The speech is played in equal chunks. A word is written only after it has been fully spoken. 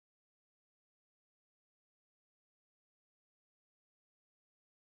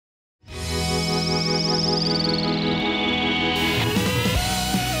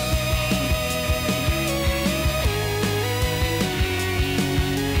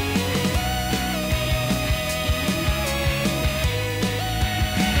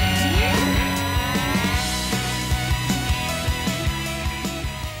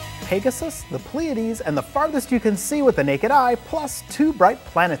Pegasus, the Pleiades, and the farthest you can see with the naked eye, plus 2 bright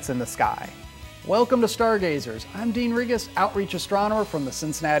planets in the sky. Welcome to Stargazers. I'm Dean Regas, Outreach Astronomer from the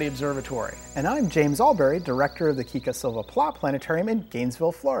Cincinnati Observatory. And I'm James Albury, Director of the Kika Silva Pla Planetarium in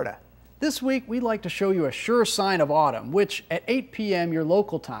Gainesville, Florida. This week, we'd like to show you a sure sign of autumn, which at 8 p.m. your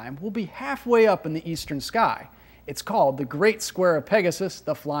local time will be halfway up in the eastern sky. It's called the Great Square of Pegasus,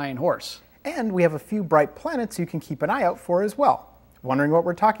 the Flying Horse. And we have a few bright planets you can keep an eye out for as well. Wondering what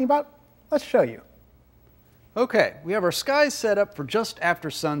we're talking about? Let's show you. Okay, we have our skies set up for just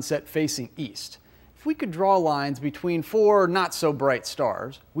after sunset facing east. If we could draw lines between 4 not-so-bright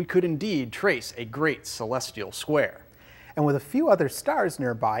stars, we could indeed trace a great celestial square. And with a few other stars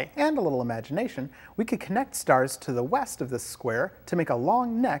nearby and a little imagination, we could connect stars to the west of this square to make a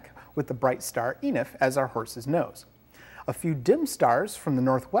long neck with the bright star Enif as our horse's nose. A few dim stars from the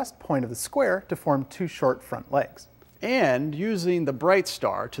northwest point of the square to form 2 short front legs. And using the bright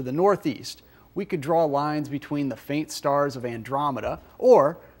star to the northeast, we could draw lines between the faint stars of Andromeda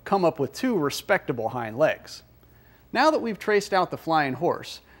or come up with 2 respectable hind legs. Now that we've traced out the flying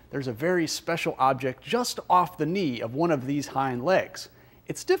horse, there's a very special object just off the knee of one of these hind legs.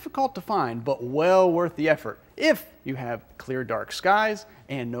 It's difficult to find, but well worth the effort if you have clear dark skies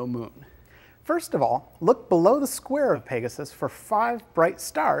and no moon. First of all, look below the square of Pegasus for 5 bright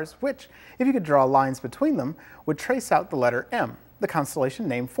stars, which, if you could draw lines between them, would trace out the letter M, the constellation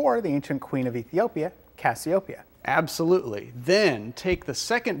named for the ancient queen of Ethiopia, Cassiopeia. Absolutely. Then take the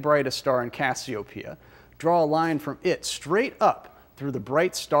second brightest star in Cassiopeia, draw a line from it straight up through the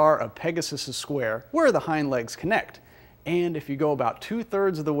bright star of Pegasus' square, where the hind legs connect. And if you go about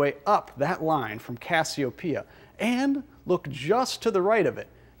 2/3 of the way up that line from Cassiopeia and look just to the right of it,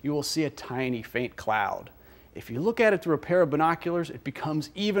 you will see a tiny faint cloud. If you look at it through a pair of binoculars, it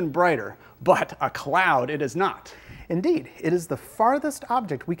becomes even brighter, but a cloud it is not. Indeed, it is the farthest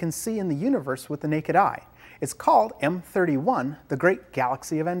object we can see in the universe with the naked eye. It's called M31, the Great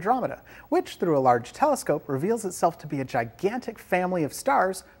Galaxy of Andromeda, which through a large telescope reveals itself to be a gigantic family of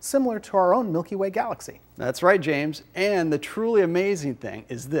stars similar to our own Milky Way galaxy. That's right, James, and the truly amazing thing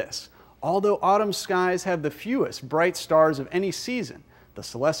is this. Although autumn skies have the fewest bright stars of any season, the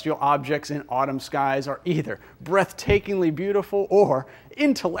celestial objects in autumn skies are either breathtakingly beautiful or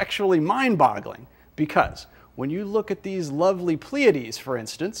intellectually mind-boggling. Because when you look at these lovely Pleiades, for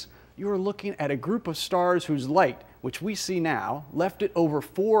instance, you are looking at a group of stars whose light, which we see now, left it over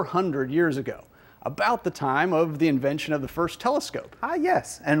 400 years ago, about the time of the invention of the first telescope. Ah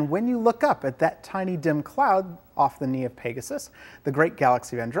yes, and when you look up at that tiny dim cloud off the knee of Pegasus, the Great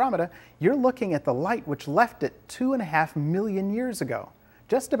Galaxy of Andromeda, you're looking at the light which left it 2.5 million years ago.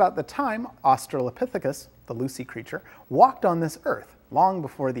 Just about the time Australopithecus, the Lucy creature, walked on this earth, long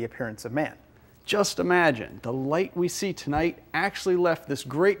before the appearance of man. Just imagine, the light we see tonight actually left this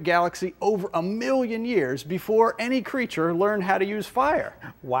great galaxy over 1 million years before any creature learned how to use fire.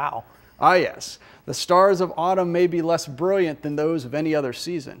 Wow. Ah yes, the stars of autumn may be less brilliant than those of any other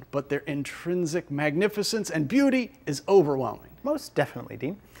season, but their intrinsic magnificence and beauty is overwhelming. Most definitely,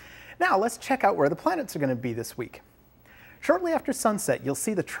 Dean. Now let's check out where the planets are going to be this week. Shortly after sunset, you'll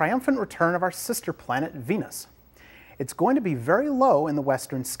see the triumphant return of our sister planet, Venus. It's going to be very low in the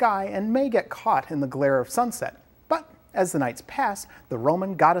western sky and may get caught in the glare of sunset. But as the nights pass, the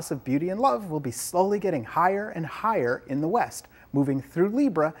Roman goddess of beauty and love will be slowly getting higher and higher in the west, moving through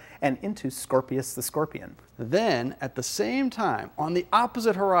Libra and into Scorpius the Scorpion. Then, at the same time, on the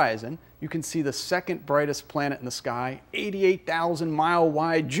opposite horizon, you can see the second brightest planet in the sky,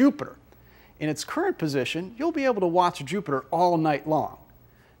 88,000-mile-wide Jupiter. In its current position, you'll be able to watch Jupiter all night long.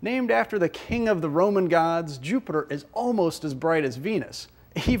 Named after the king of the Roman gods, Jupiter is almost as bright as Venus,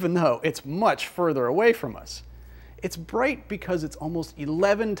 even though it's much further away from us. It's bright because it's almost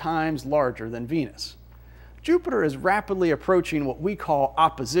 11 times larger than Venus. Jupiter is rapidly approaching what we call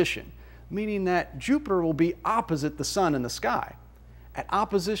opposition, meaning that Jupiter will be opposite the sun in the sky. At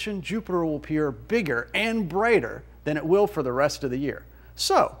opposition, Jupiter will appear bigger and brighter than it will for the rest of the year.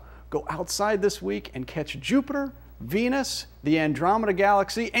 So, go outside this week and catch Jupiter, Venus, the Andromeda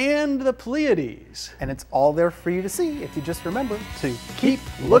Galaxy, and the Pleiades. And it's all there for you to see if you just remember to keep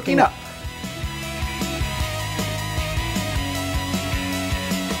looking up.